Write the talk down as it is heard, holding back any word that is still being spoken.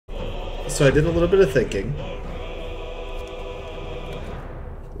So I did a little bit of thinking.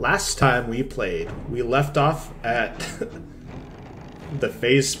 Last time we played, we left off at the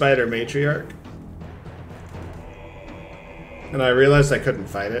Phase Spider Matriarch. And I realized I couldn't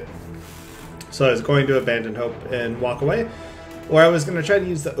fight it. So I was going to abandon hope and walk away. Or I was going to try to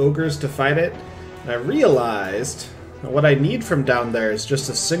use the ogres to fight it. And I realized that what I need from down there is just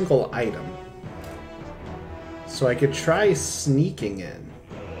a single item. So I could try sneaking in.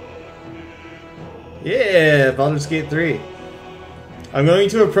 Yeah, Baldur's Gate 3. I'm going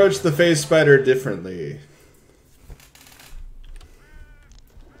to approach the Phase Spider differently.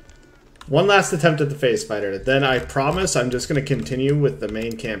 One last attempt at the Phase Spider. Then I promise I'm just going to continue with the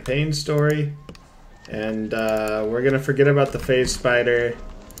main campaign story. And we're going to forget about the Phase Spider.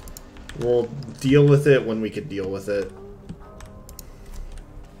 We'll deal with it when we can deal with it.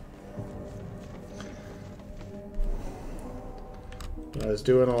 I was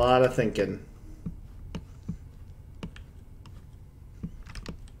doing a lot of thinking.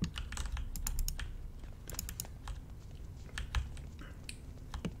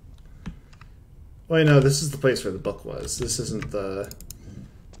 Wait, no, this is the place where the book was. This isn't the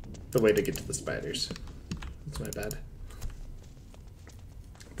way to get to the spiders. That's my bad.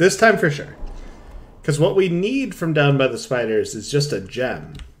 This time for sure. Because what we need from down by the spiders is just a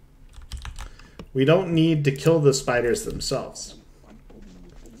gem. We don't need to kill the spiders themselves.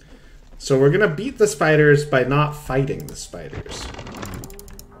 So we're going to beat the spiders by not fighting the spiders.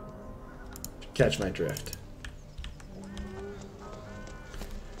 Catch my drift.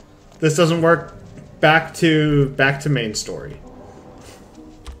 This doesn't work. Back to main story.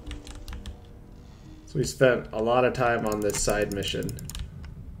 So we spent a lot of time on this side mission.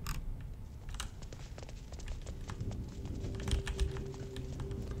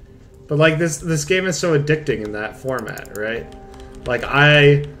 But like this game is so addicting in that format, right? Like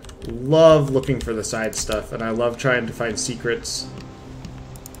I love looking for the side stuff and I love trying to find secrets.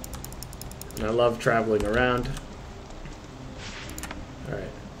 And I love traveling around. Alright.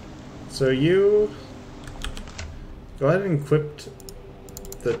 So you go ahead and equip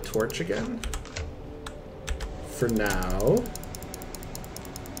the torch again. For now.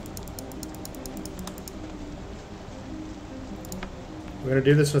 We're going to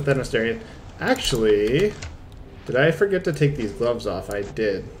do this with Anastarian. Actually, did I forget to take these gloves off? I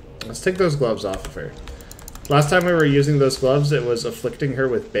did. Let's take those gloves off of her. Last time we were using those gloves, it was afflicting her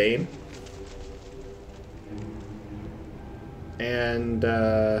with Bane. And,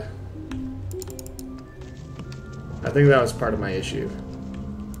 I think that was part of my issue.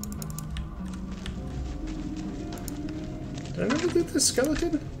 Did I never do the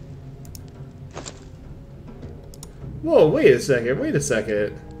skeleton? Whoa, wait a second.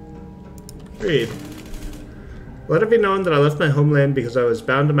 Read. Let it be known that I left my homeland because I was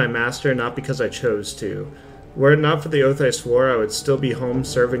bound to my master, not because I chose to. Were it not for the oath I swore, I would still be home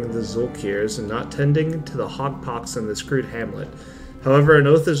serving the Zulkirs and not tending to the hogpox in this crude hamlet. However, an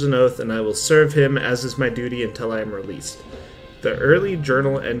oath is an oath, and I will serve him as is my duty until I am released. The early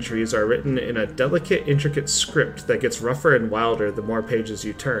journal entries are written in a delicate, intricate script that gets rougher and wilder the more pages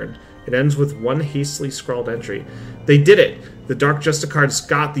you turn. It ends with one hastily scrawled entry. They did it! The Dark Justicards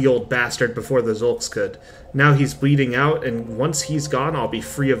got the old bastard before the Zulks could. Now he's bleeding out, and once he's gone, I'll be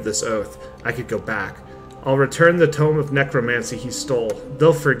free of this oath. I could go back. I'll return the tome of necromancy he stole.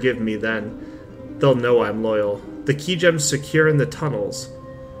 They'll forgive me then. They'll know I'm loyal. The key gem's secure in the tunnels.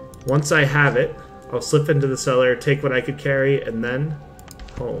 Once I have it, I'll slip into the cellar, take what I could carry, and then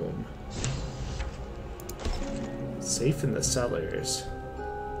home. Safe in the cellars.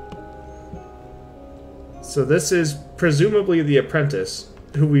 So this is presumably the apprentice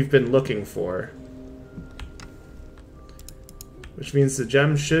who we've been looking for. Which means the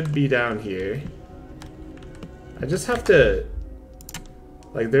gem should be down here. I just have to...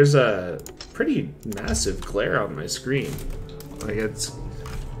 Like, there's a pretty massive glare on my screen. Like, it's...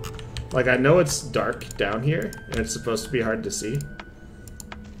 Like, I know it's dark down here, and it's supposed to be hard to see.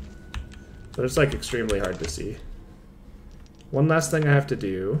 But it's, like, extremely hard to see. One last thing I have to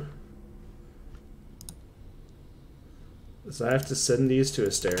do is I have to send these to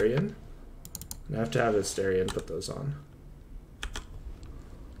Astarion. And I have to have Astarion put those on.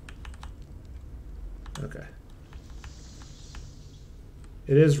 Okay.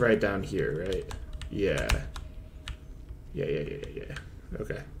 It is right down here, right? Yeah. Yeah.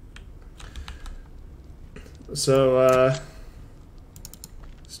 Okay. So,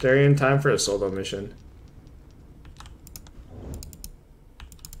 Astarion, time for a solo mission.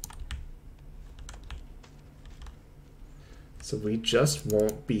 So we just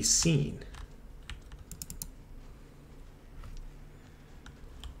won't be seen.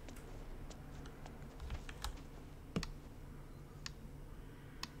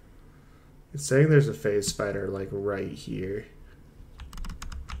 It's saying there's a phase spider like right here.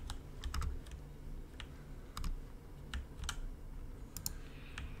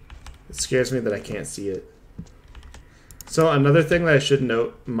 It scares me that I can't see it. So another thing that I should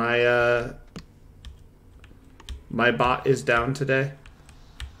note, my my bot is down today.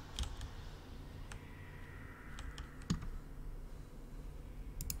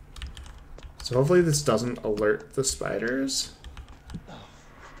 So hopefully this doesn't alert the spiders.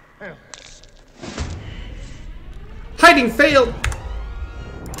 Hiding failed!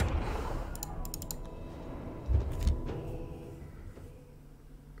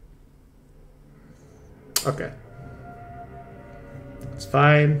 Okay. It's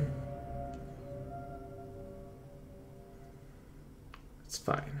fine. It's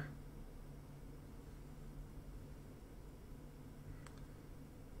fine.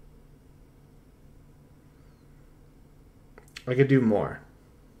 I could do more.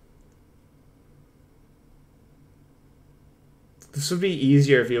 This would be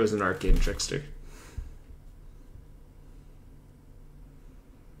easier if he was an arcane trickster.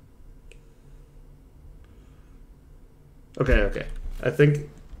 Okay. I think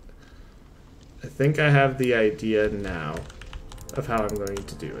I have the idea now of how I'm going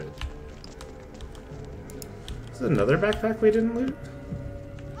to do it. Is there another backpack we didn't loot?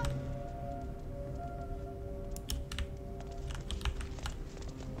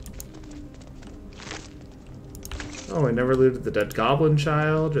 Oh, I never looted the dead goblin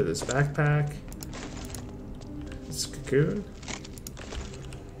child or this backpack. This cocoon.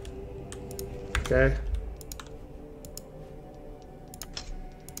 Okay.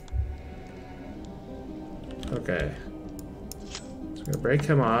 Okay. So I'm gonna break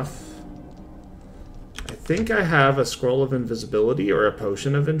him off. I think I have a scroll of invisibility or a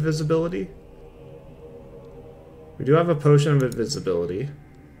potion of invisibility. We do have a potion of invisibility.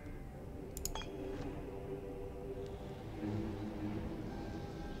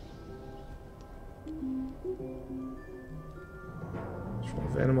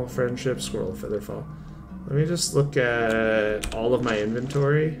 Animal friendship, squirrel featherfall. Let me just look at all of my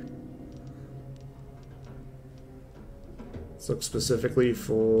inventory. Let's look specifically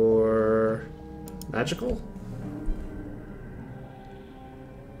for magical.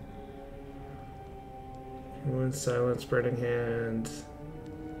 Ruin, silence, burning hand,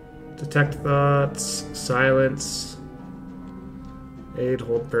 detect thoughts, silence, aid,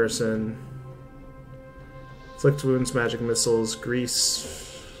 hold person, inflict wounds, magic missiles, grease.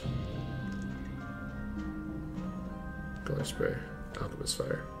 Color spray, alchemist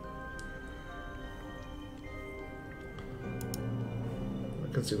fire.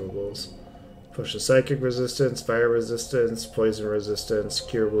 Consumables. Push the psychic resistance, fire resistance, poison resistance,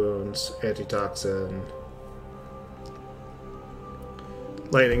 cure wounds, antitoxin,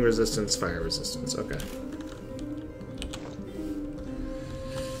 lightning resistance, fire resistance. Okay.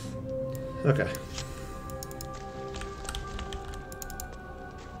 Okay.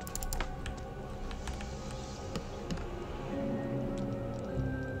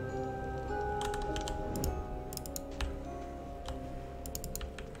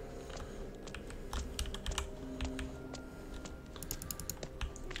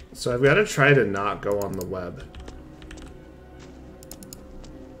 So I've got to try to not go on the web.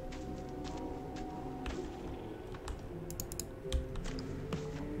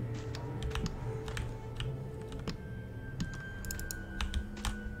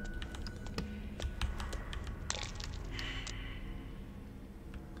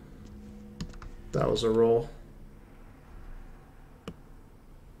 That was a roll.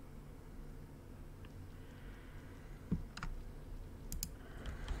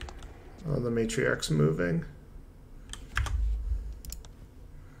 Oh, the matriarch's moving.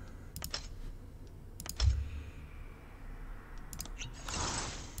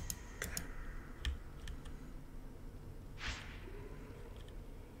 Okay.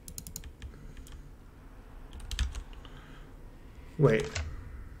 Wait.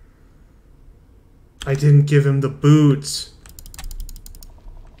 I didn't give him the boots.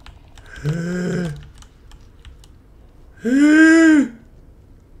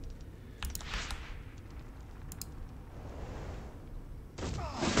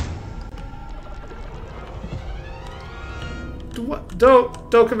 What?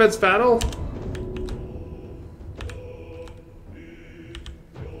 Don't commence battle.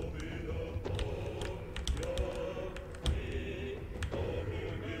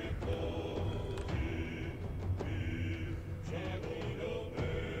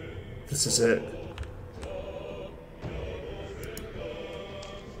 This is it.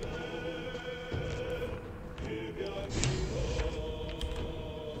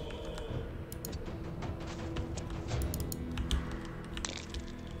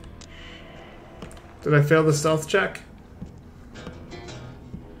 Did I fail the stealth check?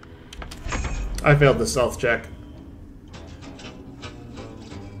 I failed the stealth check.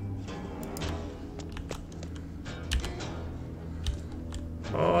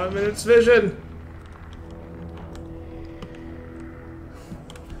 Oh, I'm in its vision.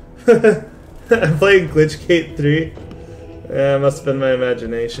 I'm playing Glitchgate 3. Yeah, it must have been my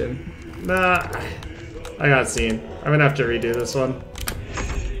imagination. Nah, I got seen. I'm gonna have to redo this one.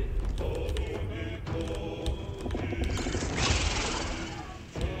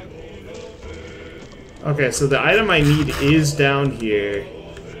 Okay, so the item I need is down here.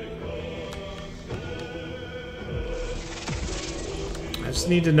 I just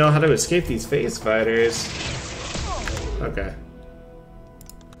need to know how to escape these phase fighters. Okay.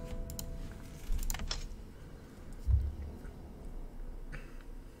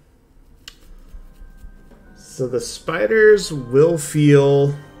 So the spiders will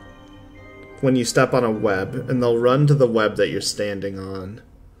feel when you step on a web, and they'll run to the web that you're standing on.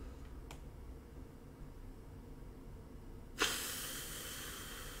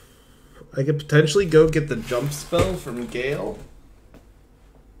 I could potentially go get the jump spell from Gale.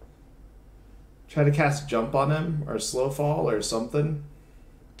 Try to cast jump on him, or slow fall, or something.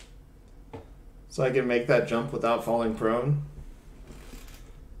 So I can make that jump without falling prone.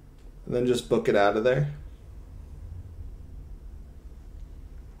 And then just book it out of there.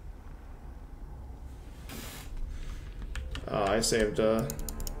 Oh, I saved too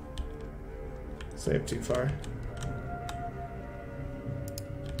far.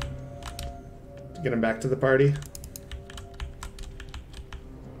 Get him back to the party.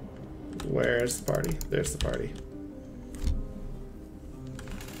 Where's the party? There's the party.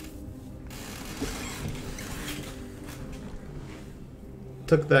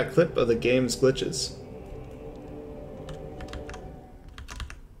 Took that clip of the game's glitches.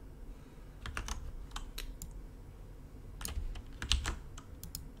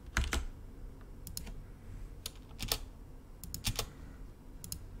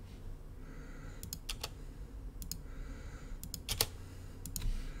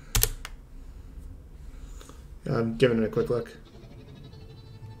 I'm giving it a quick look.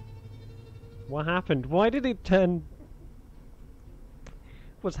 What happened? Why did it turn...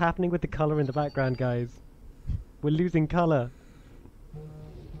 What's happening with the color in the background, guys? We're losing color.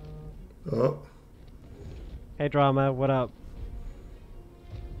 Oh. Hey, Drama, what up?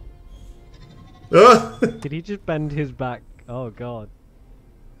 Oh! Did he just bend his back? Oh, God.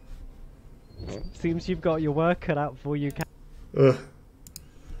 Seems you've got your work cut out for you. Ugh.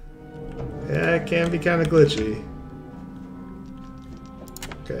 Yeah, it can be kind of glitchy.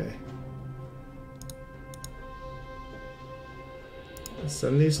 Okay. I'll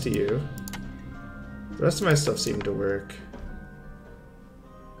send these to you. The rest of my stuff seemed to work.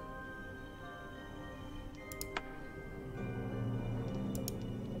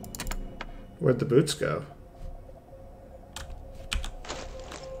 Where'd the boots go?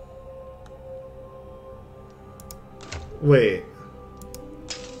 Wait.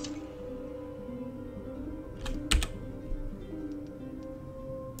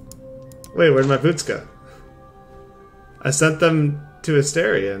 Wait, where'd my boots go? I sent them to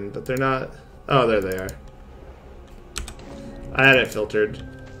Asterion, but they're not... Oh, there they are. I had it filtered.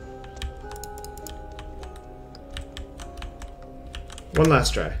 One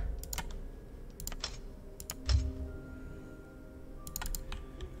last try.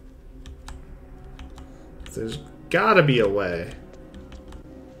 There's gotta be a way.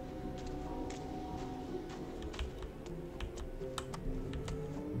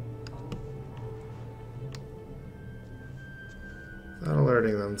 Not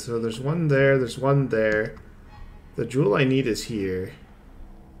alerting them. So there's one there's one there. The jewel I need is here.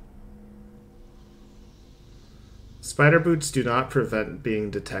 Spider boots do not prevent being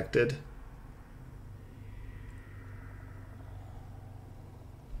detected.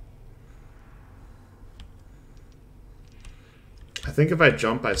 I think if I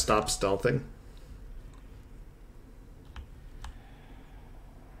jump, I stop stealthing.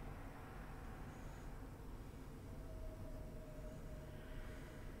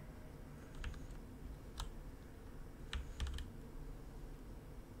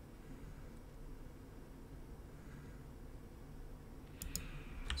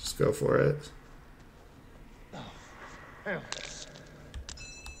 Just go for it.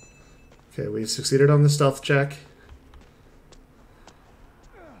 Okay, we succeeded on the stealth check.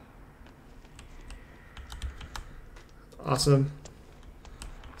 Awesome.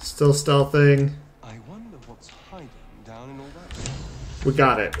 Still stealthing. I wonder what's hiding down in all that. We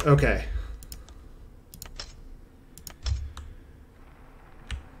got it. Okay.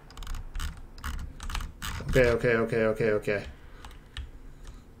 Okay.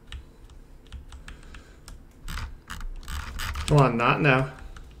 Come on, not now.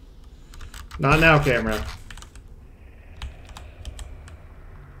 Not now, camera.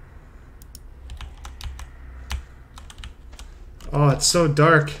 Oh, it's so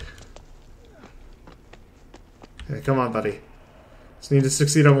dark. Okay, come on, buddy. Just need to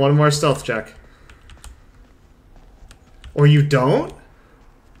succeed on one more stealth check. Or you don't?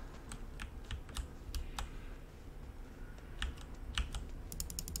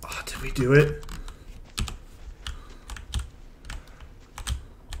 Oh, did we do it?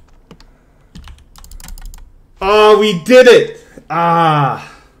 Oh, we did it! Ah.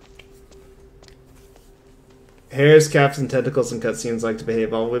 Hairs, caps, and tentacles and cutscenes like to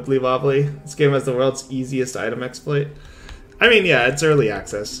behave all wibbly-wobbly. This game has the world's easiest item exploit. I mean, yeah, it's early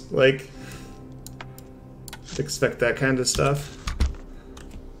access. Like, expect that kind of stuff.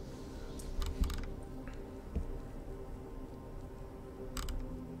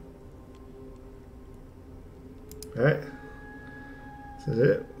 Alright. This is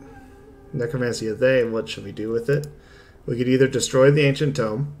it. Necromancy of Thay, and what should we do with it? We could either destroy the ancient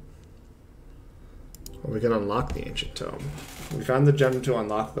tome, or we can unlock the ancient tome. We found the gem to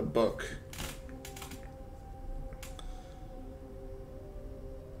unlock the book.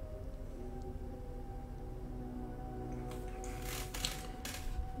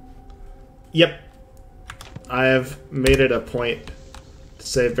 Yep. I have made it a point to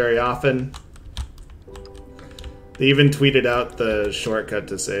save very often. They even tweeted out the shortcut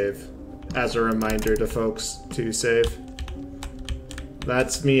to save as a reminder to folks to save.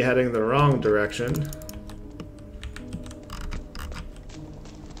 That's me heading the wrong direction.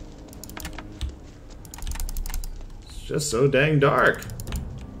 It's just so dang dark.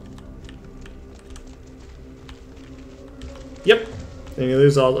 Yep. And you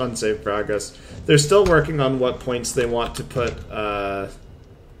lose all unsaved progress. They're still working on what points they want to put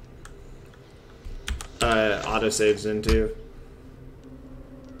autosaves into.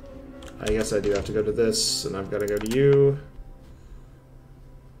 I guess I do have to go to this, and I've got to go to you.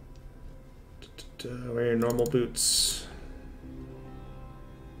 Wear your normal boots.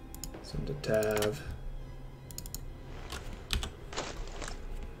 Send to Tav.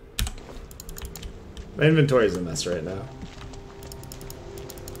 My inventory is a mess right now.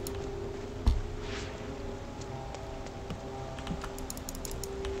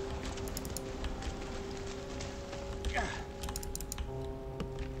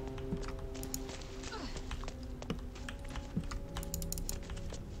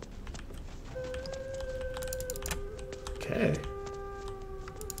 Okay.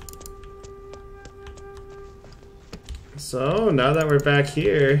 So, now that we're back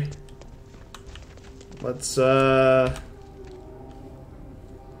here, let's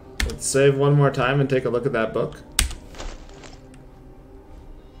save one more time and take a look at that book.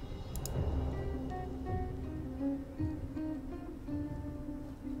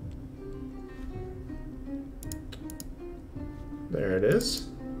 There it is.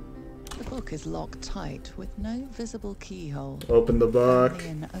 The book is locked tight with no visible keyhole. Open the book. Only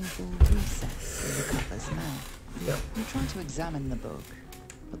an oval recess in the cover's mouth. Yep. You try to examine the book,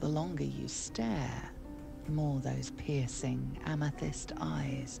 but the longer you stare, the more those piercing amethyst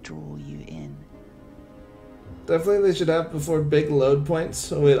eyes draw you in. Definitely they should have before big load points.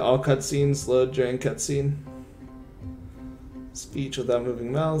 So wait, all cutscenes load during cutscene. Speech without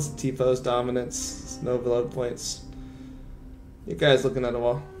moving mouths, T-pose dominance, no load points. You guys looking at a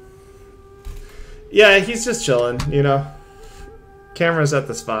wall. Yeah, he's just chilling, you know. Camera's at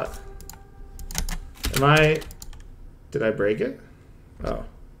the spot. Am I... Did I break it? Oh.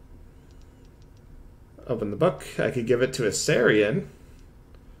 Open the book. I could give it to Astarion.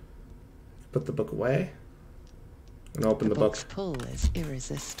 Put the book away. And open the book. The book's pull is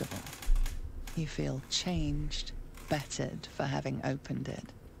irresistible. You feel changed, bettered for having opened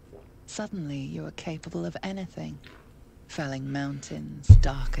it. Suddenly you are capable of anything. Felling mountains,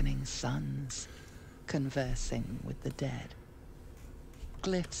 darkening suns, conversing with the dead.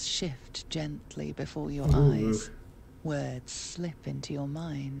 Glyphs shift gently before your eyes. Words slip into your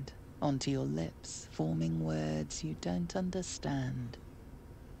mind, onto your lips, forming words you don't understand.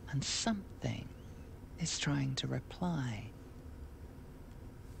 And something is trying to reply.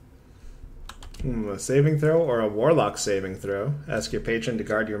 A saving throw or a warlock saving throw. Ask your patron to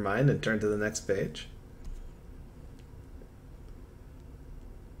guard your mind and turn to the next page.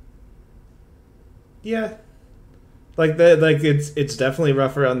 Yeah. It's definitely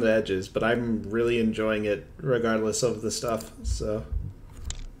rough around the edges, but I'm really enjoying it regardless of the stuff, so.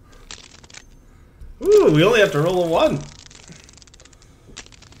 Ooh, we only have to roll a 1.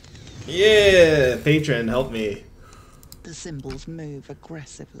 Yeah, patron, help me. The symbols move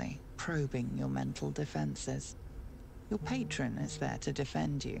aggressively, probing your mental defenses. Your patron is there to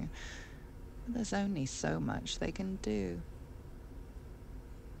defend you, but there's only so much they can do.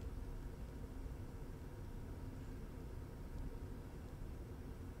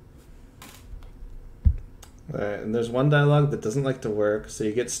 Alright, and there's one dialogue that doesn't like to work, so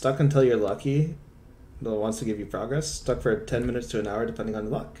you get stuck until you're lucky. That wants to give you progress. Stuck for 10 minutes to an hour, depending on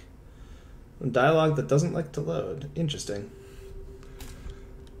luck. A dialogue that doesn't like to load. Interesting.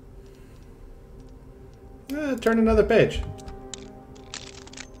 Turn another page.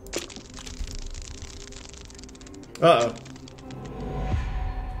 Uh-oh.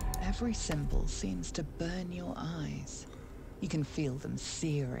 Every symbol seems to burn your eyes. You can feel them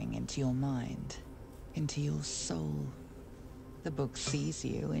searing into your mind, into your soul. The book sees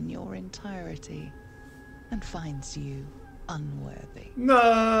you in your entirety and finds you unworthy.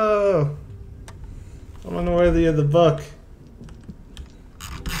 No! I'm unworthy of the book.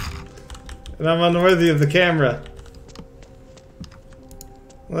 And I'm unworthy of the camera.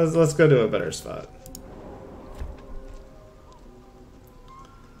 Let's go to a better spot.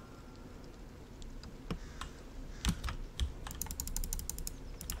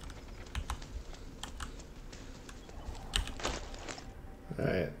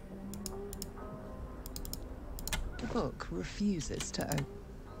 Alright. The book refuses to open.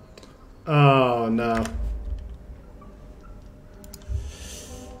 Oh no.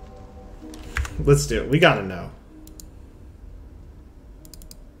 Let's do it. We gotta know.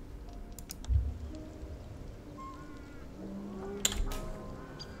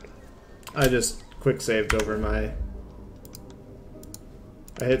 I just quick saved over my...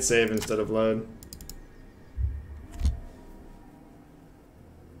 I hit save instead of load.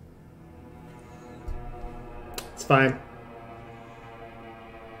 It's fine.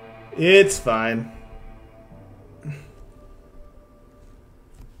 It's fine.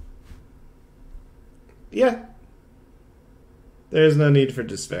 Yeah. There's no need for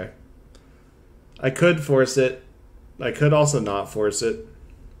despair. I could force it. I could also not force it.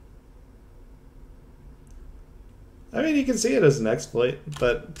 I mean, you can see it as an exploit,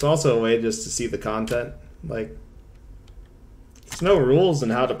 but it's also a way just to see the content. Like, there's no rules in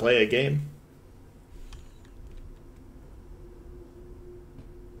how to play a game.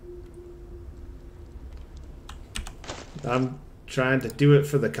 I'm trying to do it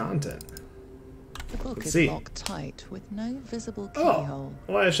for the content. The book Let's is see. locked tight with no visible Oh, keyhole.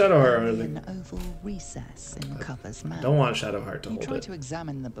 why a Shadow Heart? Only an oval recess in cover's mouth. Don't want Shadow Heart to You hold try it. to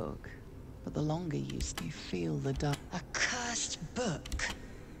examine the book, but the longer you feel the dark. A cursed book.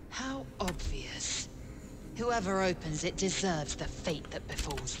 How obvious. Whoever opens it deserves the fate that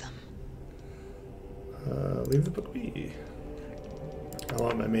befalls them. Leave the book be. I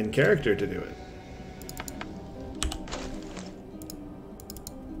want my main character to do it.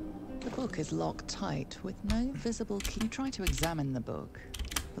 The book is locked tight with no visible key. You try to examine the book,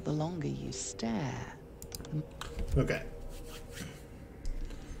 but the longer you stare, Okay.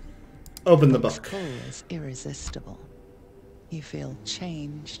 Open the book's book. pull is irresistible. You feel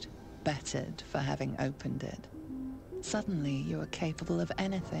changed, bettered for having opened it. Suddenly, you are capable of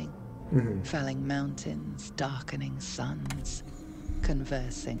anything. Felling mountains, darkening suns,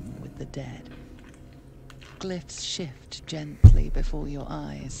 conversing with the dead. Glyphs shift gently before your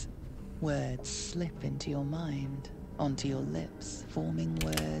eyes. Words slip into your mind, onto your lips, forming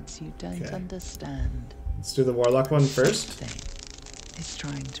words you don't Okay. understand. Let's do the Warlock one first. Something is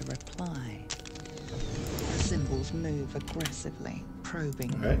trying to reply. Symbols move aggressively,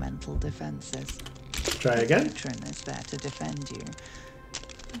 probing your Alright. mental defenses. Try again. Patron is there to defend you.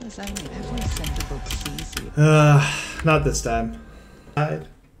 But there's only every symbol book sees you. Not this time. Hide.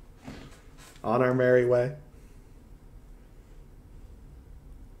 On our merry way.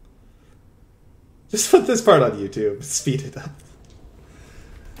 Just put this part on YouTube. Speed it up.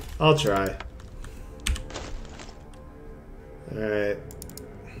 I'll try. Alright.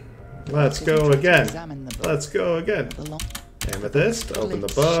 Let's go again. Examine the book. Let's go again. The long Amethyst. Open the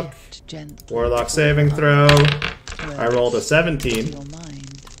glyphs book. shift gently Warlock before saving your throw. eyes. I rolled a Words 17 into your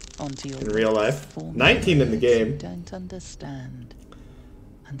mind, onto your in real lips, life. forming 19 in the words you game. don't understand.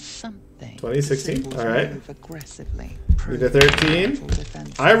 And something. 2016, the symbols alright. move aggressively, Need a probing 13. mental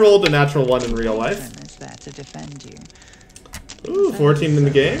defenses. I rolled a natural 1 in real life. Patron is there to defend you. Ooh, There's 14 in the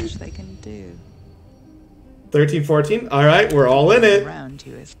so game. much they can do. 13, 14. Alright, we're all in it. Around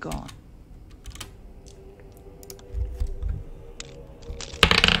you is gone.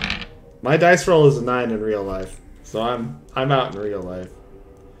 My dice roll is a 9 in real life. So I'm out in real life.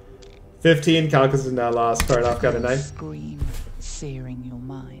 15, Calcus is now lost. Card off, got a 9. Scream, searing your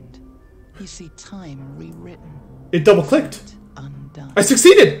mind. You see time rewritten. It double-clicked. Undone. I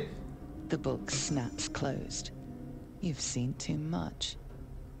succeeded! The book snaps closed. You've seen too much.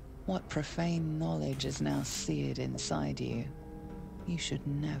 What profane knowledge is now seared inside you? You should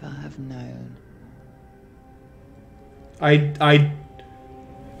never have known.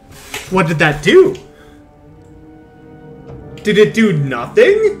 What did that do? Did it do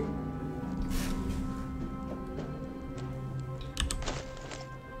nothing?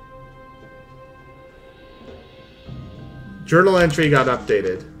 Journal entry got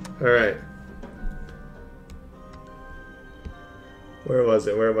updated. Alright. Where was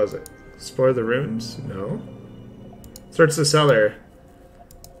it? Where was it? Explore the ruins? No. Search the cellar.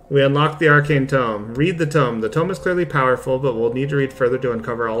 We unlocked the arcane tome. Read the tome. The tome is clearly powerful, but we'll need to read further to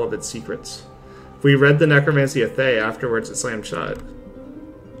uncover all of its secrets. If we read the Necromancy of Thay, afterwards it slammed shut.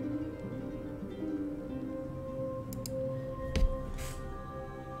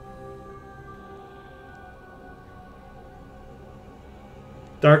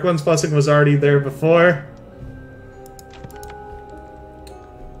 Dark One's blessing was already there before.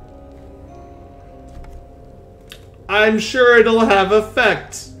 I'm sure it'll have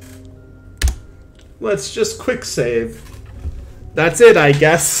effect. Let's just quick save. That's it, I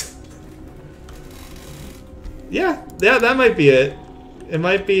guess. Yeah, that might be it. It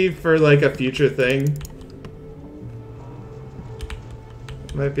might be for like a future thing.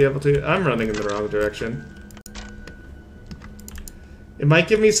 Might be able to. I'm running in the wrong direction. It might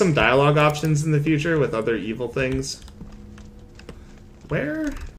give me some dialogue options in the future with other evil things. Where